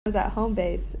was at home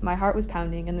base, my heart was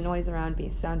pounding and the noise around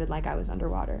me sounded like I was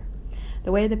underwater.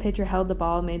 The way the pitcher held the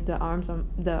ball made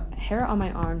the hair on my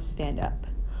arms stand up.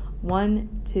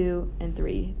 1, 2, and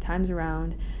 3 times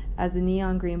around as the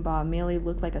neon green ball merely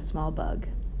looked like a small bug.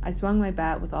 I swung my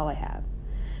bat with all I have.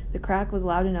 The crack was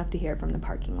loud enough to hear from the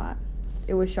parking lot.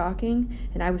 It was shocking,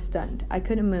 and I was stunned. I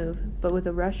couldn't move, but with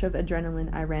a rush of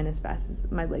adrenaline, I ran as fast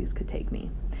as my legs could take me.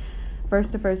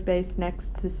 First to first base,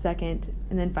 next to second,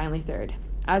 and then finally third.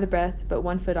 Out of breath, but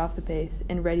 1 foot off the pace,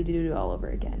 and ready to do it all over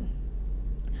again.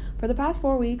 For the past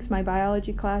 4 weeks, my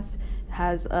biology class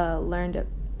has learned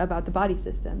about the body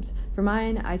systems. For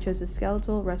mine, I chose the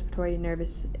skeletal, respiratory,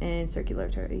 nervous, and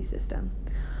circulatory system.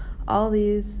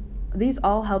 These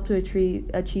all help to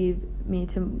achieve me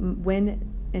to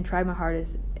win and try my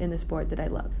hardest in the sport that I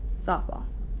love, softball.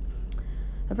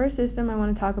 The first system I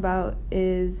want to talk about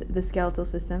is the skeletal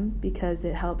system because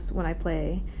it helps when I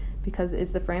play, because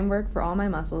it's the framework for all my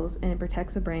muscles and it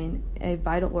protects the brain, a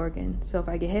vital organ, so if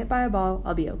I get hit by a ball,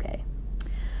 I'll be okay.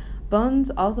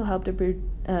 Bones also help to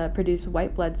produce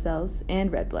white blood cells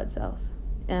and red blood cells,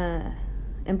 and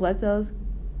blood cells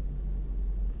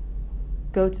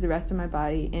go to the rest of my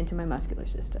body and to my muscular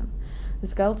system. The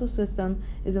skeletal system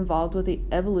is involved with the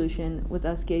evolution, with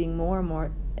us getting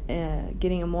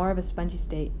getting a more of a spongy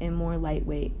state and more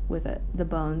lightweight with the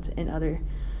bones and other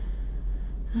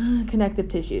connective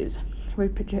tissues,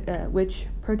 which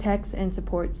protects and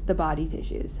supports the body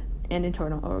tissues and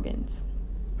internal organs.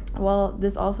 Well,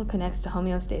 this also connects to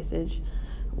homeostasis,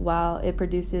 while it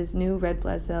produces new red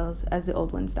blood cells as the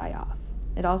old ones die off.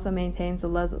 It also maintains the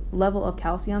level of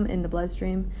calcium in the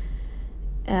bloodstream.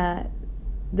 The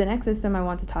next system I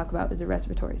want to talk about is the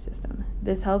respiratory system.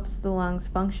 This helps the lungs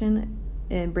function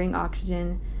and bring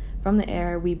oxygen from the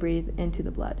air we breathe into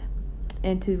the blood,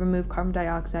 and to remove carbon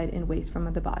dioxide and waste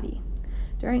from the body.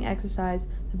 During exercise,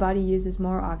 the body uses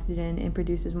more oxygen and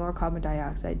produces more carbon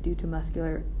dioxide due to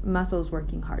muscles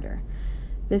working harder.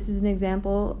 This is an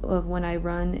example of when I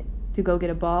run to go get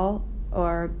a ball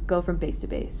or go from base to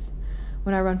base.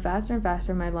 When I run faster and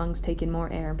faster, my lungs take in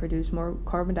more air and produce more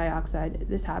carbon dioxide.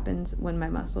 This happens when my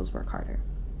muscles work harder.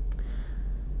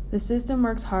 The system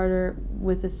works harder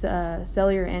with the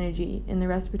cellular energy, and the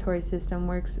respiratory system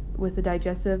works with the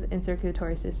digestive and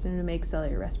circulatory system to make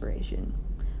cellular respiration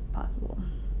possible.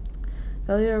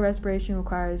 Cellular respiration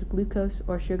requires glucose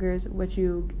or sugars, which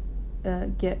you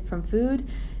get from food,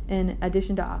 in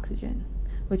addition to oxygen,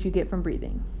 which you get from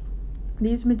breathing.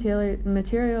 These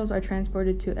materials are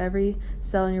transported to every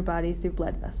cell in your body through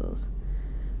blood vessels.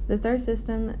 The third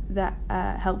system that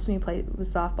helps me play with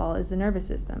softball is the nervous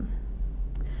system.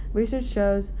 Research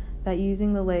shows that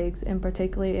using the legs, and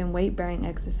particularly in weight-bearing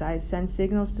exercise, sends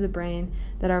signals to the brain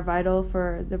that are vital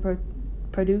for the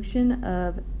production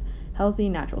of healthy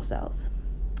natural cells,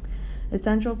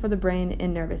 essential for the brain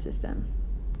and nervous system.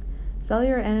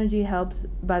 Cellular energy helps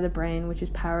by the brain, which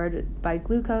is powered by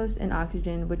glucose and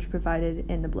oxygen, which are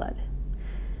provided in the blood.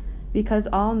 Because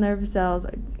all nerve cells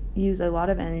use a lot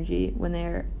of energy when they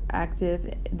are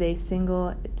active, they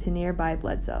signal to nearby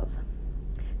blood cells,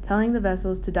 telling the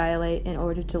vessels to dilate in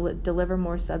order to deliver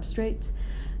more substrates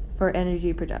for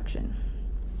energy production.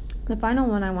 The final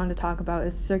one I want to talk about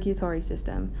is circulatory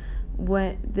system.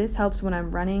 This helps when I'm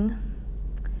running,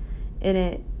 and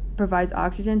it provides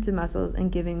oxygen to muscles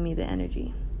and giving me the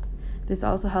energy. This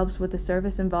also helps with the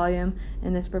surface and volume,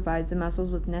 and this provides the muscles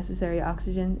with necessary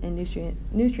oxygen and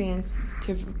nutrients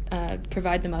to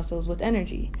provide the muscles with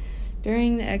energy.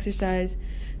 During the exercise,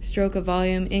 stroke of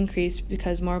volume increased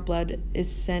because more blood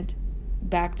is sent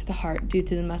back to the heart due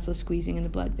to the muscle squeezing in the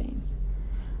blood veins.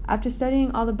 After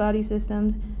studying all the body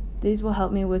systems, these will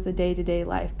help me with the day-to-day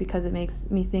life because it makes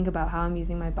me think about how I'm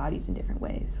using my bodies in different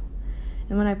ways.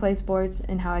 And when I play sports,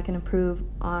 and how I can improve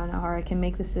on how I can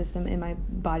make the system in my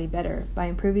body better by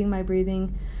improving my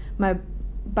breathing,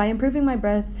 by improving my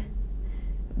breath,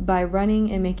 by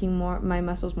running and making my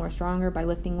muscles more stronger, by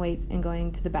lifting weights and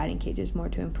going to the batting cages more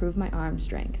to improve my arm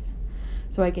strength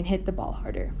so I can hit the ball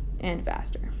harder and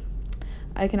faster.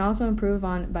 I can also improve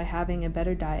by having a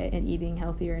better diet and eating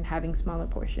healthier and having smaller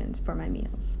portions for my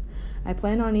meals. I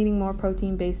plan on eating more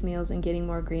protein-based meals and getting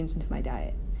more greens into my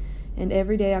diet. And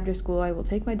every day after school, I will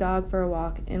take my dog for a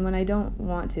walk, and when I don't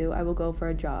want to, I will go for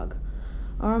a jog.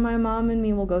 Or my mom and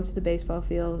me will go to the baseball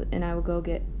field, and I will go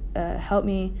help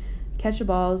me catch the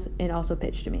balls and also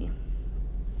pitch to me.